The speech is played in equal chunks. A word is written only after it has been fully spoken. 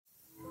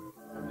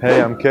Hey,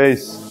 I'm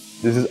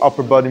Kees. This is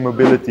upper body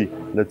mobility.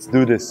 Let's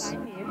do this.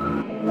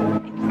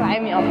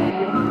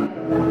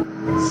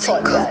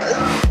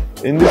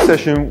 In this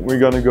session, we're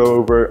gonna go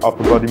over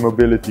upper body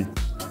mobility.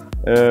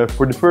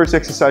 For the first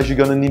exercise, you're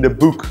gonna need a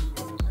book.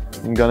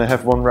 I'm gonna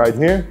have one right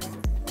here.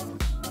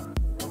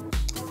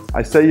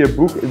 I say a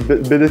book,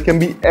 but it can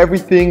be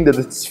everything that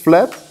is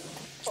flat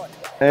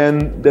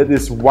and that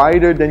is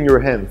wider than your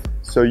hand.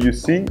 So you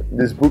see,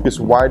 this book is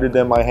wider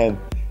than my hand.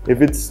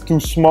 If it's too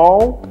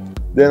small,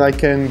 then I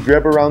can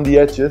grab around the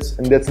edges,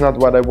 and that's not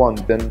what I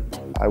want. Then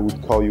I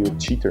would call you a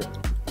cheater.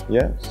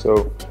 Yeah.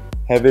 So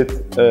have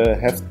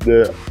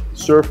the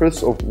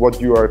surface of what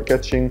you are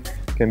catching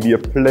can be a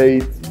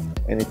plate,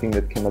 anything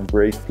that cannot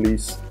break,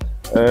 please.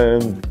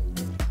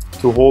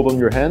 To hold on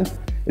your hand.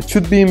 It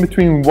should be in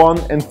between 1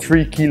 and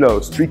 3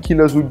 kilos. 3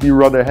 kilos would be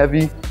rather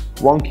heavy.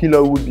 1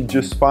 kilo would be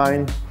just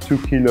fine. 2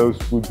 kilos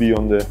would be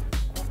on the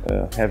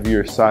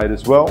heavier side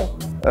as well.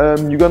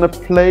 You're gonna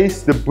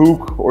place the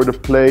book or the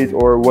plate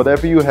or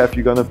whatever you have,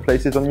 you're gonna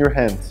place it on your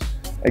hands.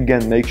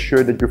 Again, make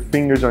sure that your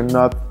fingers are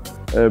not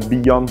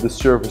beyond the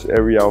surface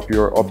area of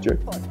your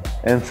object.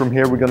 And from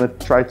here, we're gonna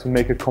try to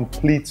make a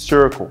complete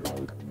circle.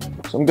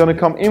 So I'm gonna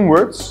come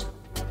inwards,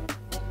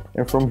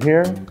 and from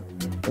here,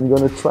 I'm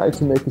gonna try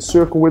to make a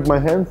circle with my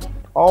hand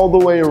all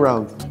the way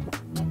around.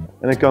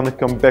 And I'm gonna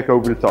come back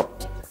over the top.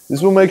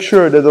 This will make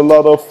sure that a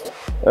lot of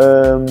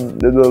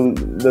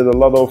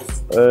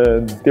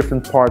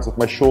different parts of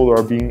my shoulder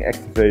are being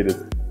activated.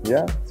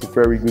 Yeah, it's a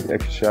very good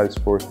exercise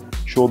for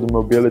shoulder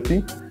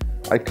mobility.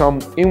 I come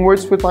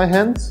inwards with my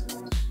hands,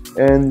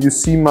 and you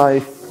see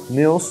my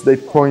nails, they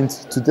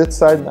point to that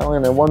side now,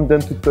 and I want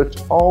them to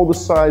touch all the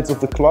sides of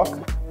the clock,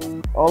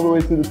 all the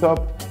way to the top,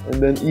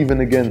 and then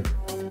even again.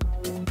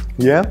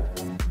 Yeah?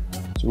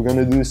 So we're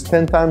gonna do this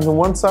 10 times on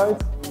one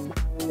side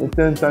and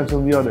 10 times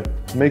on the other.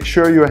 Make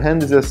sure your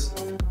hand is as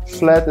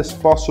flat as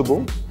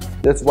possible.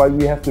 That's why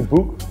we have the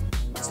book,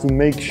 is to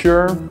make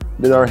sure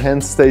that our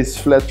hand stays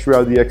flat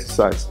throughout the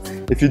exercise.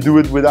 If you do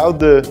it without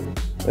the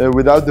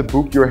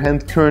book, your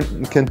hand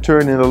can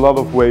turn in a lot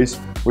of ways,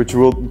 which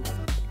will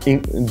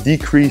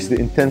decrease the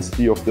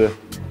intensity of the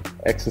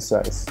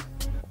exercise.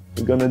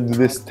 We're gonna do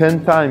this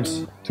 10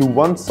 times to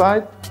one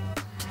side,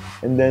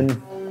 and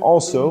then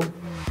also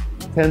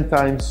 10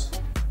 times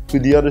to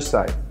the other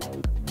side.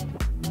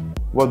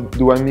 What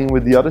do I mean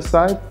with the other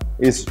side?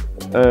 Is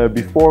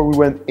before we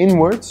went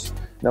inwards,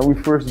 now we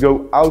first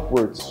go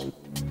outwards.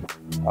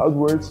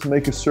 Outwards,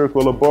 make a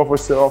circle above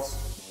ourselves,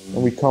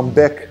 and we come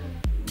back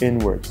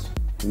inwards.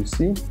 You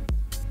see?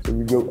 So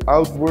we go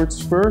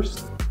outwards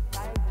first,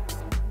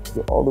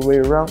 go all the way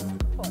around,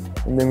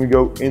 and then we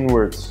go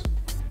inwards.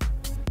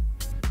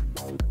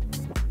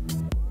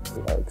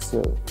 Like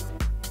so.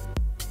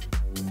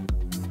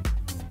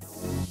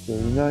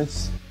 Very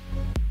nice.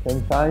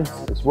 10 times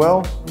as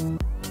well. I'm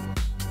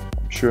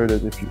sure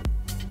that if you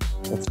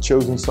have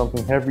chosen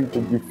something heavy,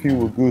 that you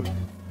feel a good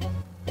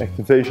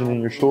activation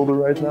in your shoulder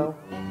right now.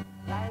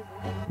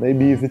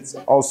 Maybe if it's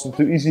also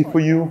too easy for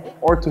you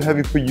or too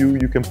heavy for you,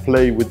 you can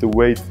play with the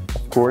weight,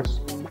 of course.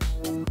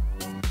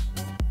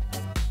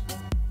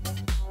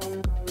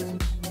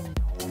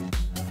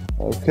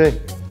 Okay.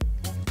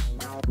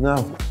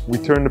 Now we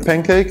turn the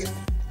pancake,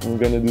 and we're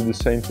gonna do the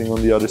same thing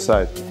on the other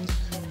side.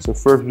 So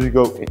first we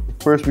go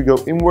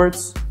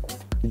inwards,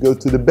 we go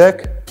to the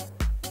back,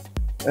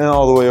 and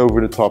all the way over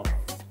the top.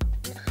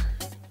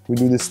 We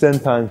do this 10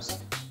 times.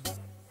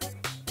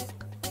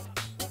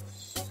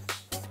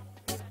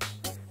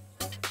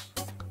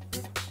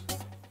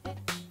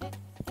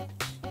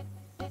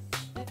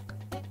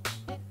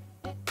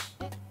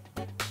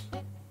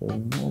 Very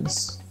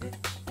nice.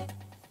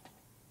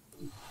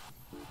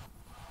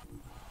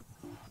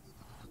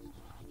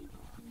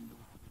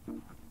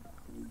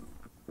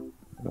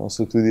 And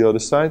also to the other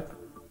side.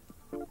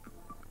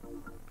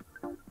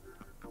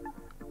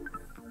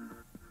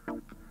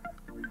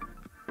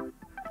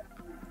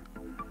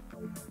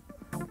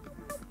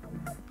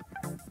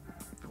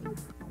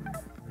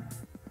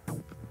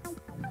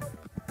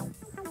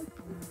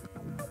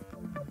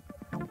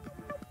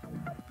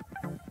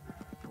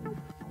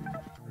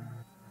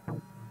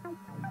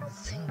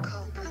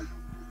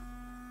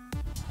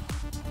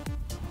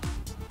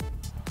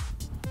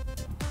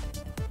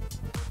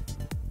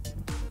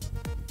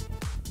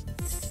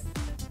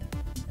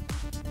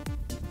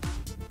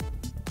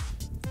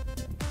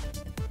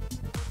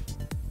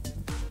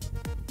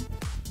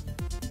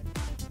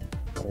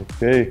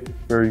 Okay,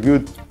 very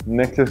good.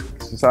 Next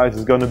exercise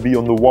is gonna be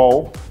on the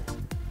wall.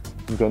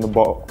 I'm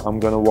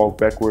gonna walk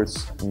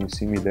backwards, and you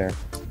see me there.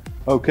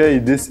 Okay,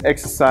 this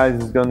exercise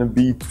is gonna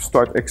be to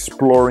start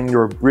exploring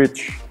your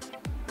bridge.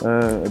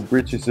 A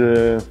bridge is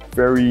a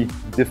very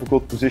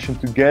difficult position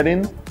to get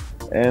in,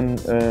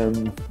 and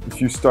if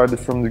you started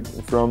from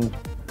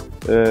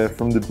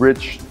the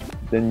bridge,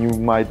 then you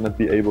might not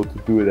be able to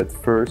do it at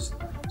first.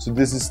 So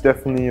this is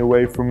definitely a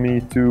way for me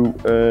to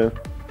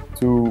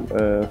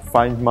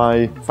find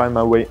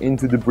my way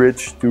into the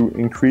bridge, to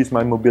increase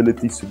my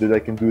mobility so that I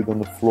can do it on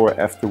the floor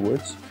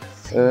afterwards.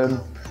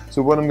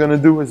 So what I'm gonna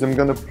do is I'm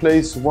gonna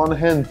place one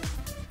hand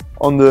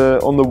on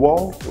the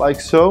wall, like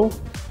so.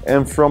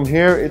 And from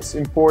here, it's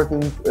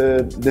important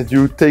that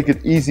you take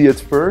it easy at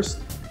first,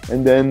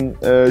 and then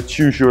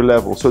choose your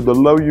level. So the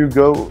lower you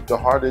go, the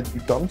harder it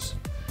becomes.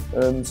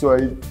 So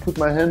I put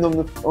my hand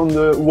on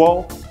the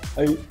wall,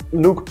 I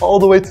look all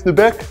the way to the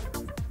back,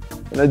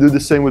 and I do the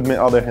same with my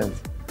other hand.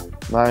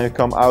 Now I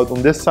come out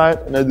on this side,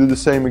 and I do the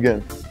same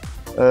again.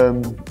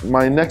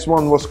 My next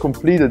one was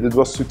completed, it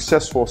was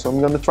successful, so I'm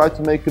going to try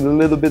to make it a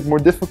little bit more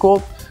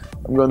difficult.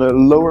 I'm going to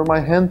lower my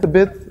hand a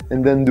bit,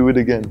 and then do it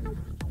again.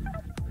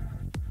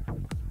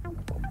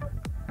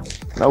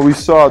 Now we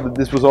saw that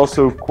this was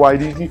also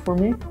quite easy for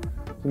me.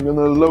 I'm going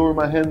to lower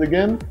my hand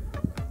again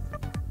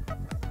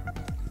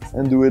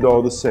and do it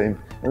all the same.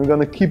 I'm going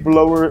to keep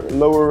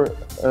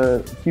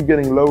keep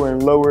getting lower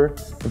and lower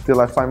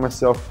until I find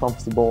myself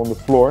comfortable on the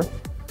floor.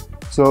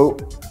 So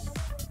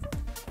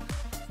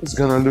it's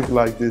going to look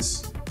like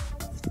this.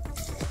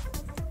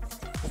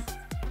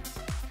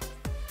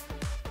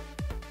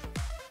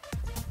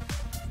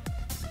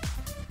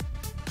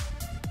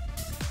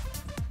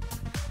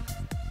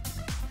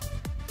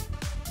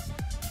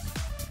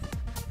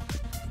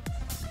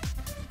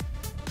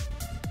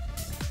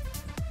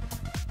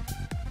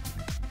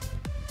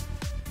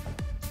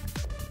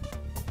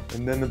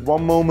 And then at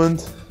one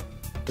moment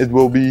it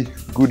will be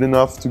good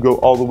enough to go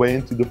all the way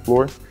into the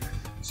floor.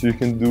 So you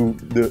can do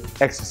the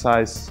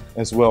exercise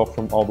as well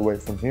from all the way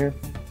from here.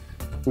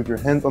 Put your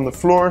hand on the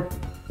floor,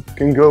 you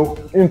can go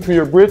into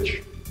your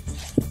bridge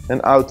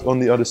and out on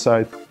the other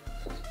side.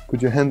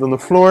 Put your hand on the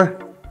floor,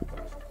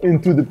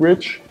 into the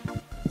bridge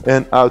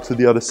and out to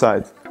the other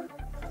side.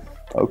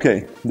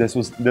 Okay,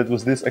 that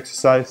was this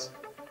exercise.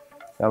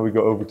 Now we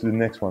go over to the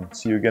next one.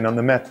 See you again on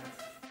the mat.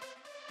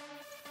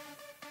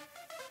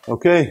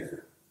 Okay,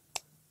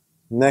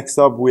 next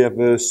up we have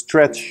a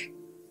stretch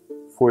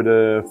for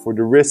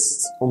the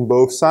wrists on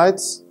both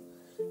sides.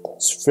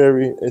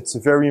 It's a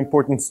very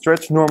important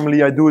stretch.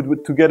 Normally I do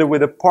it together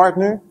with a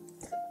partner,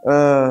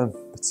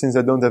 but since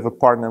I don't have a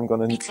partner, I'm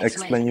gonna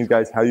explain you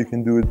guys how you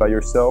can do it by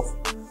yourself.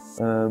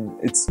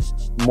 It's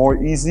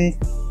more easy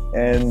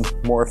and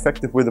more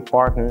effective with a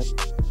partner,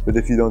 but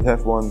if you don't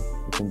have one,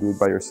 you can do it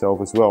by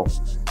yourself as well.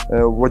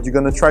 What you're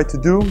gonna try to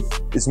do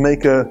is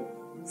make a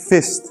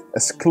fist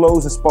as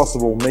close as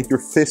possible. Make your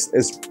fist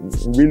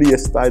really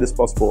as tight as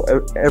possible.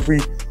 Every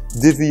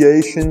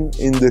deviation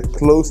in the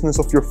closeness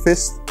of your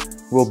fist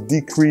will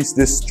decrease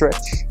this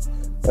stretch.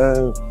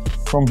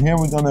 From here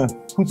we're gonna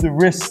put the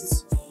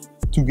wrists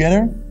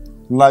together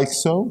like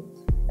so,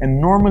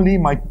 and normally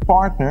my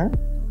partner,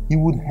 he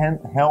would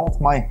hold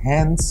my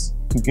hands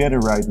together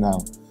right now,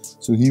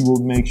 so he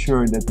will make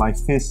sure that my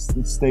fists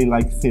stay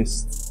like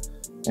fists.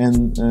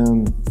 And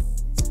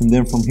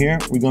then from here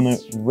we're gonna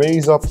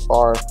raise up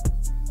our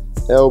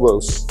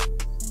elbows.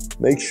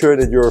 Make sure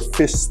that your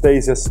fist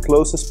stays as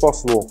close as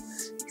possible.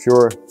 If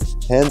your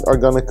hands are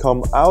gonna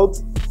come out,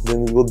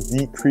 then it will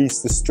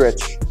decrease the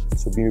stretch.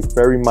 So be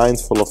very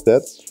mindful of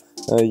that.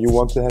 You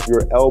want to have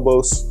your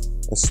elbows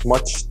as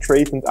much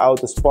straightened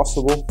out as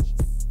possible.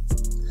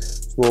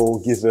 This will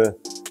give a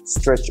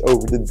stretch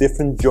over the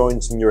different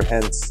joints in your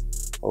hands,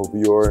 over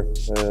your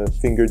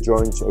finger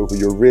joints, over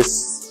your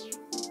wrists.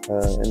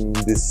 And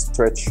this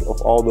stretch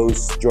of all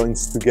those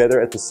joints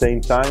together at the same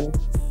time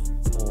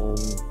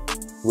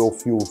will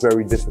feel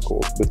very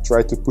difficult, but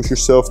try to push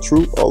yourself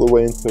through all the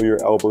way until your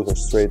elbows are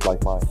straight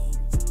like mine.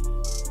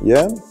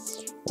 Yeah?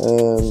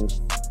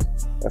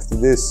 After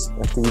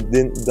we've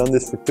done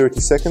this for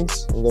 30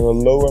 seconds, I'm gonna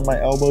lower my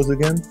elbows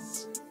again.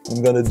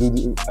 I'm gonna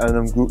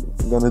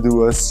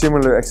do a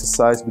similar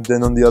exercise, but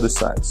then on the other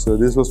side. So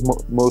this was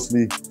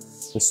mostly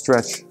a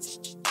stretch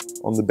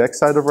on the back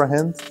side of our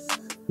hand.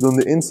 But on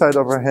the inside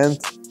of our hand,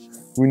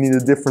 we need a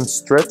different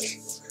stretch.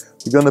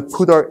 We're gonna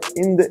put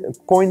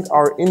point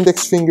our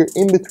index finger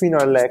in between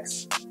our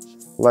legs,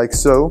 like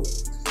so.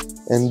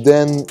 And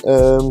then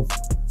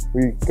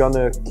we're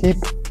gonna keep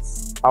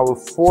our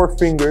 4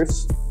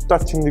 fingers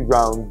touching the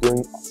ground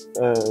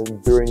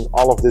during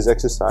all of this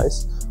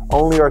exercise.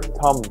 Only our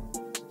thumb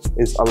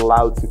is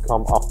allowed to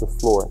come off the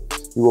floor.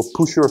 You will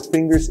push your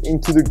fingers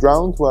into the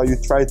ground while you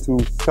try to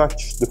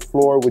touch the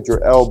floor with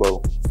your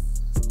elbow.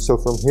 So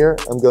from here,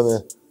 I'm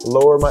gonna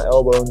lower my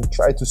elbow and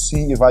try to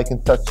see if I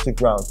can touch the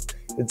ground.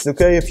 It's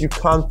okay if you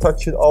can't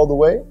touch it all the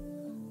way,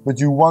 but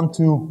you want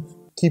to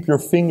keep your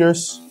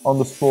fingers on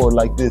the floor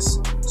like this.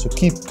 So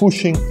keep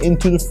pushing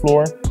into the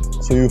floor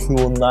so you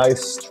feel a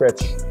nice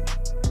stretch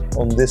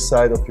on this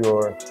side of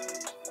your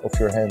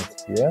hand,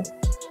 yeah?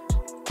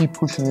 Keep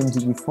pushing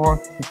into the floor,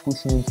 keep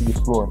pushing into the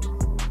floor.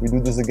 We do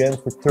this again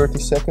for 30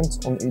 seconds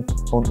on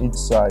each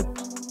side.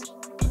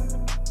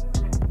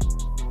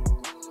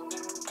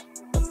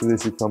 After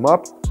this you come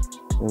up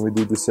and we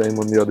do the same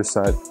on the other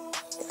side.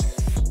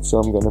 So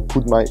I'm gonna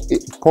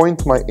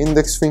point my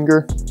index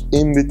finger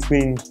in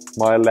between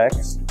my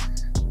legs.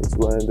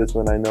 That's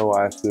when I know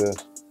I have the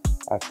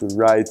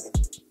right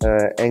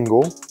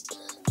angle.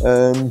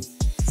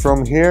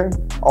 From here,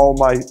 all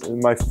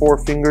my 4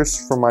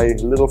 fingers, from my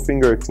little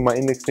finger to my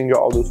index finger,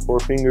 all those 4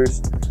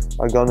 fingers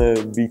are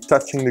gonna be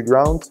touching the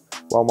ground.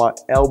 while my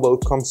elbow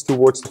comes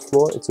towards the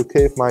floor. It's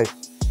okay if my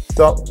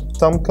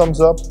thumb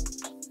comes up,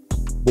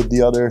 but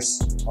the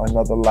others are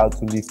not allowed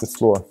to leave the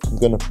floor. I'm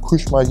gonna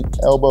push my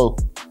elbow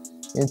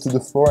into the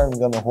floor and I'm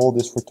gonna hold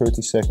this for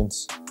 30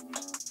 seconds.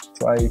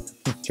 Try to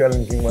keep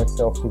challenging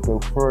myself to go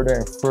further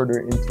and further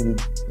into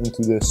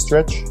the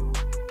stretch.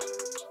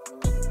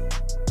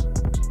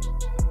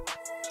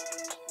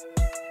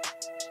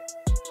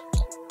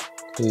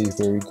 Okay,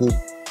 very good.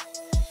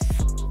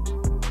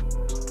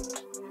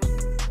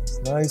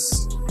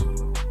 Nice.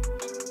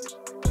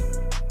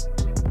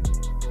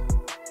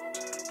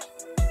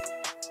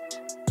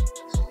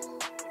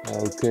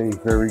 Okay,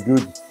 very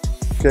good.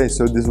 Okay,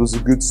 so this was a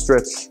good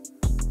stretch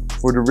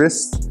for the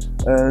wrist.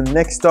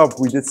 Next up,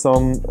 we did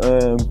some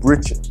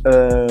bridge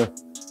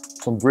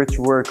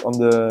work on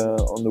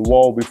the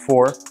wall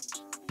before.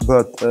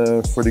 But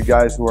for the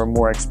guys who are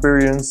more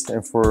experienced,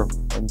 and for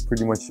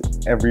pretty much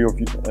every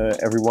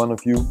one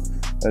of you,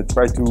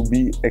 try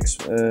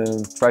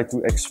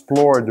to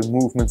explore the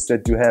movements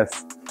that you have.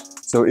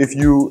 So if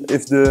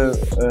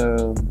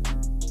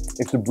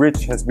the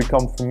bridge has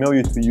become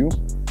familiar to you,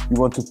 you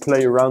want to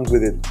play around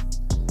with it.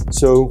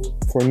 So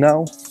for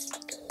now,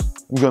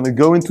 I'm gonna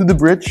go into the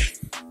bridge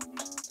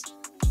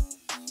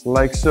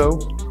like so.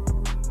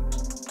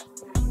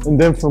 And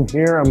then from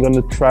here, I'm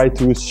gonna try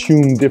to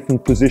assume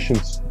different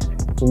positions.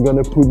 I'm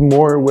gonna put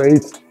more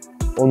weight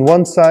on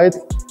one side.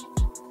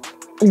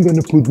 I'm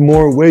gonna put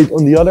more weight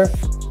on the other,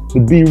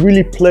 but be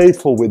really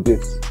playful with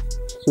this.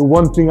 So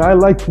one thing I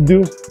like to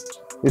do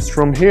is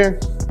from here,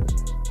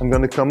 I'm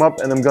gonna come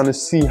up and I'm gonna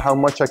see how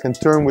much I can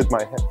turn with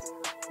my head.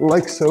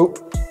 Like so.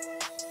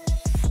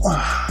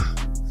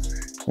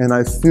 And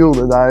I feel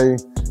that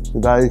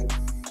I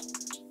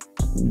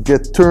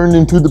get turned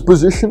into the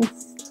position.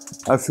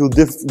 I feel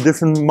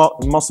different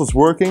muscles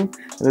working,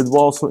 and it will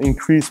also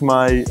increase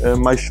my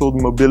shoulder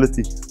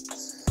mobility.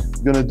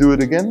 I'm gonna do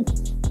it again.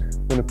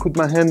 I'm gonna put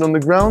my hand on the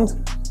ground.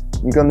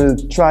 I'm gonna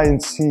try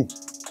and see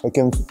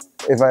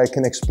if I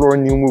can explore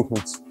new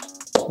movements.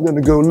 I'm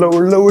gonna go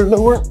lower, lower,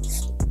 lower.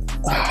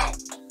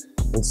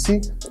 And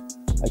see,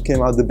 I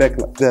came out the back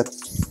like that.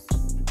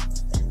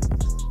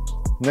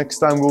 Next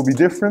time will be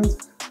different.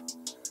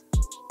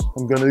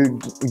 I'm gonna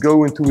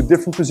go into a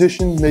different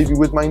position, maybe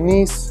with my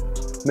knees.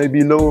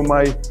 Maybe lower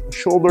my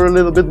shoulder a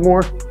little bit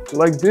more,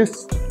 like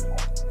this,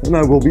 and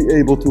I will be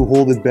able to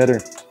hold it better,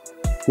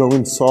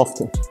 going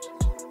softer.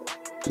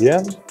 Yeah,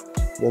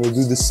 I'm gonna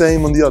do the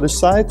same on the other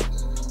side.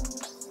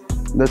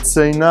 Let's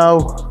say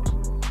now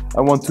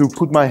I want to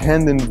put my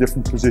hand in a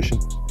different position.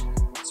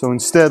 So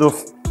instead of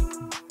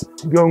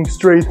going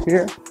straight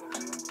here,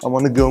 I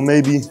want to go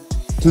maybe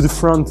to the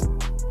front,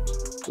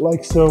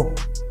 like so,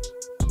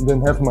 and then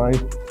have my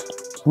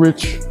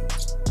bridge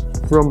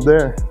from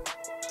there.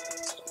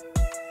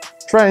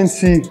 Try and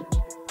see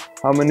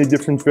how many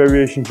different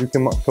variations you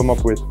can come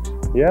up with.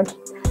 Yeah.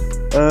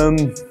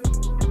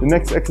 The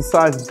next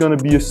exercise is going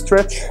to be a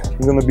stretch. I'm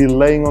going to be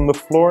laying on the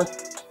floor,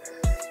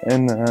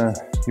 and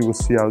you will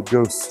see how it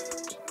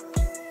goes.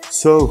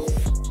 So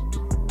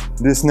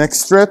this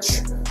next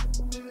stretch,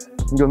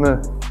 I'm going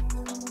to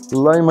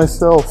lay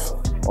myself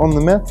on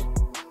the mat.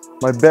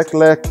 My back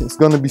leg is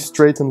going to be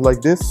straightened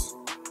like this,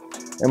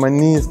 and my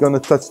knee is going to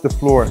touch the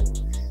floor.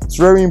 It's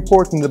very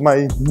important that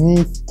my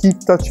knee keep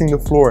touching the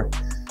floor.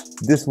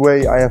 This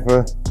way I have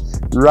a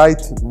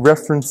right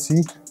reference,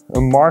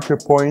 a marker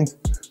point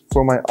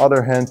for my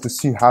other hand to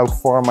see how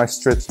far my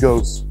stretch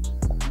goes.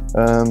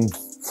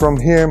 From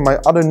here, my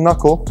other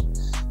knuckle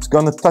is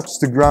gonna touch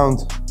the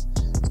ground.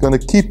 It's gonna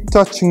keep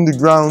touching the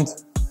ground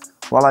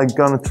while I'm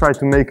gonna try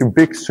to make a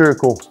big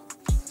circle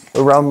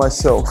around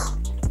myself.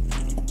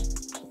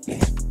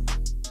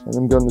 And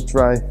I'm gonna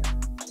try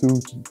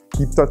to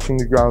keep touching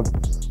the ground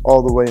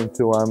all the way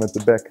until I'm at the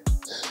back.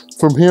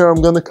 From here,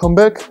 I'm gonna come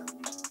back,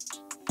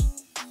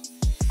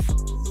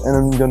 and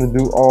I'm gonna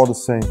do all the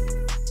same.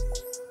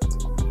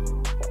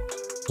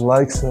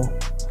 Like so.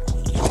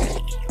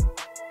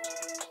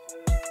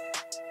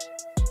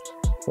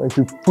 Try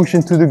to push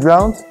into the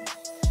ground.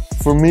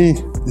 For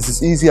me, this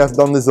is easy, I've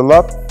done this a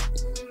lot.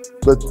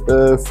 But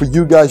for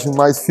you guys, you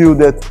might feel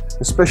that,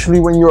 especially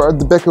when you're at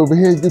the back over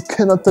here, you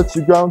cannot touch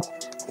the ground.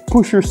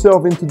 Push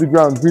yourself into the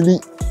ground. Really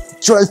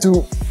try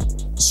to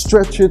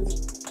stretch it,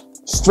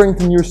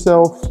 strengthen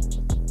yourself,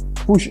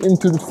 push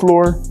into the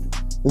floor,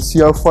 and see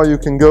how far you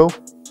can go.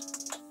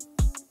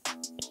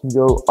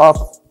 Go up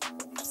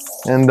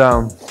and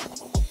down.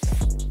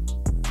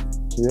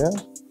 Yeah.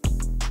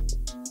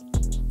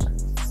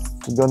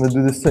 I'm gonna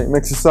do the same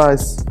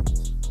exercise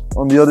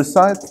on the other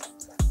side.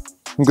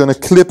 I'm gonna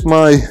clip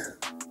my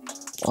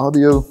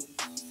audio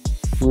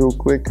real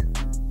quick,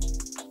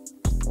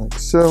 like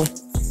so.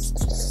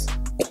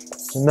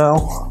 And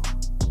now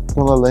I'm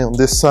gonna lay on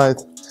this side.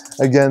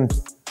 Again,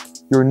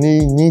 your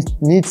knee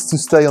needs to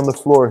stay on the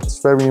floor. It's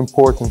very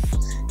important.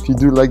 If you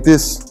do like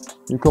this,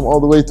 you come all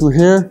the way to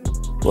here,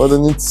 well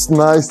then it's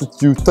nice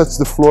that you touch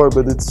the floor,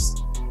 but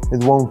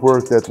it won't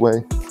work that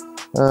way.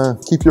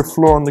 Keep your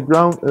floor on the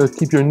ground,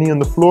 keep your knee on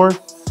the floor,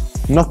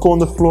 knuckle on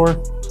the floor,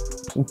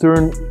 and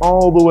turn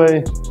all the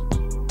way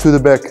to the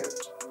back.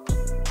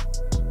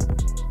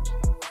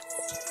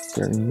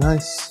 Very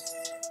nice.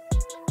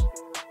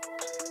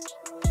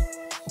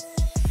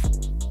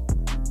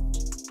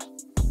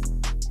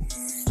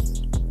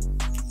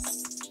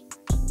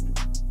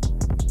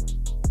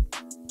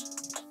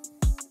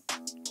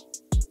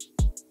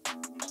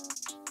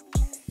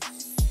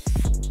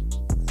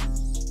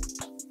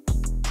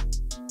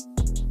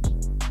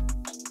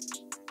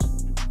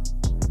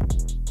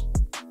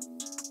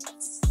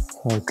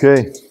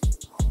 Okay,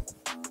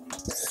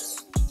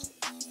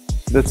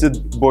 that's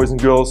it, boys and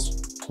girls.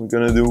 We're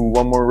gonna do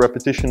one more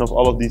repetition of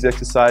all of these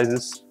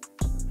exercises.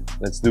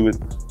 Let's do it.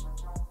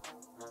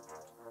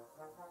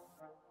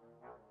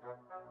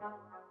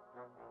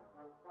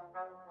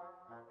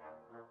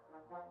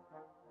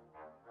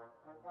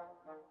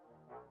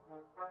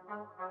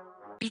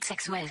 Beat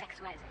sexuell.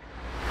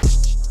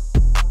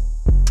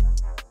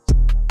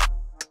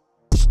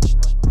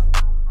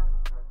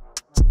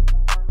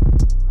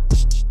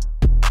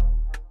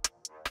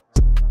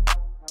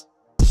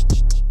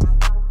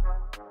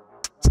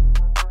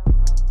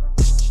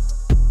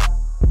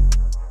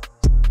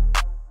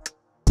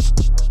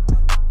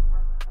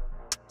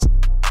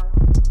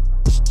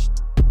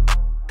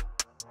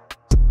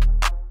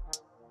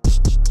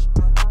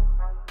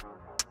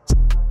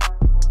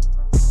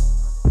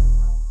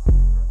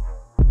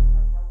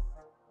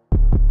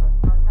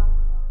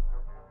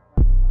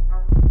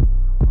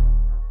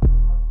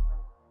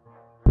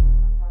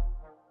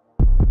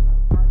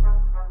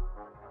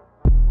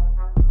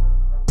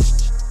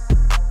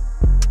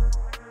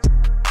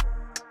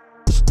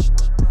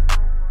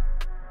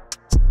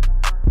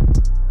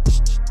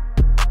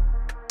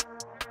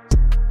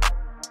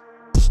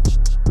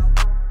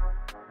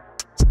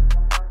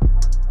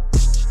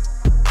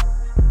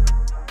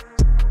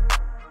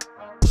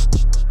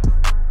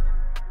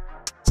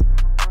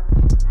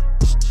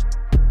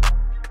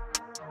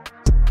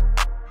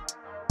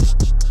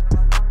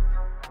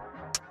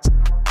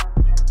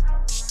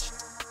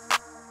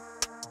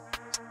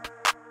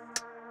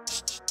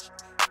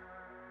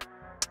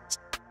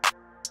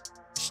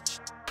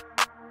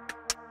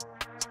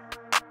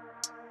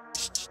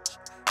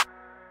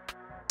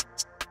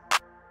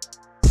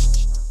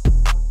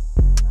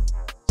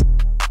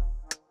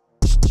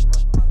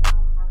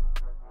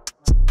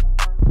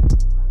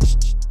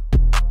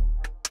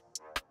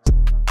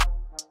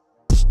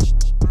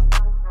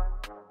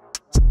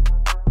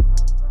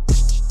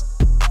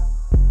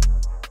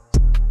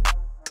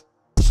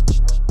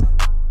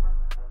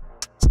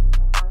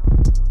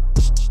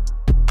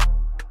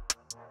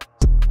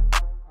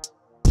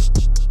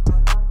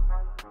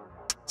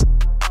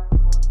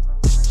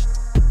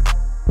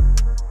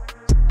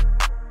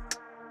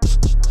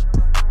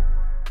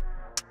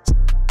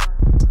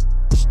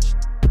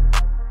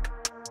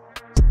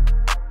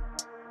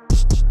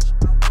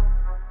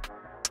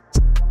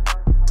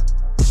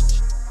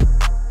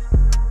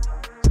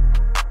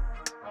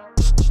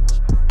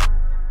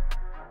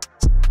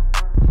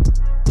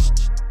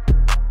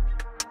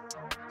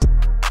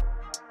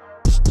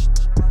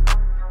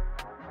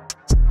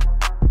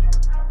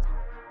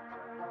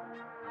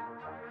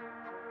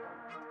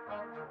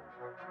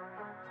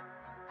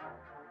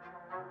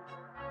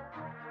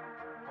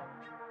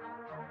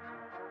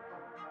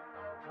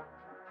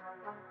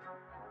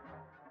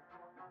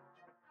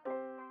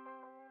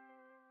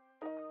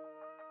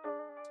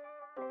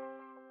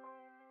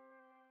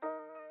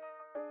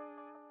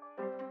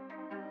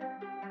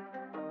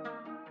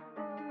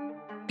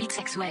 Beat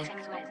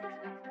sexuell.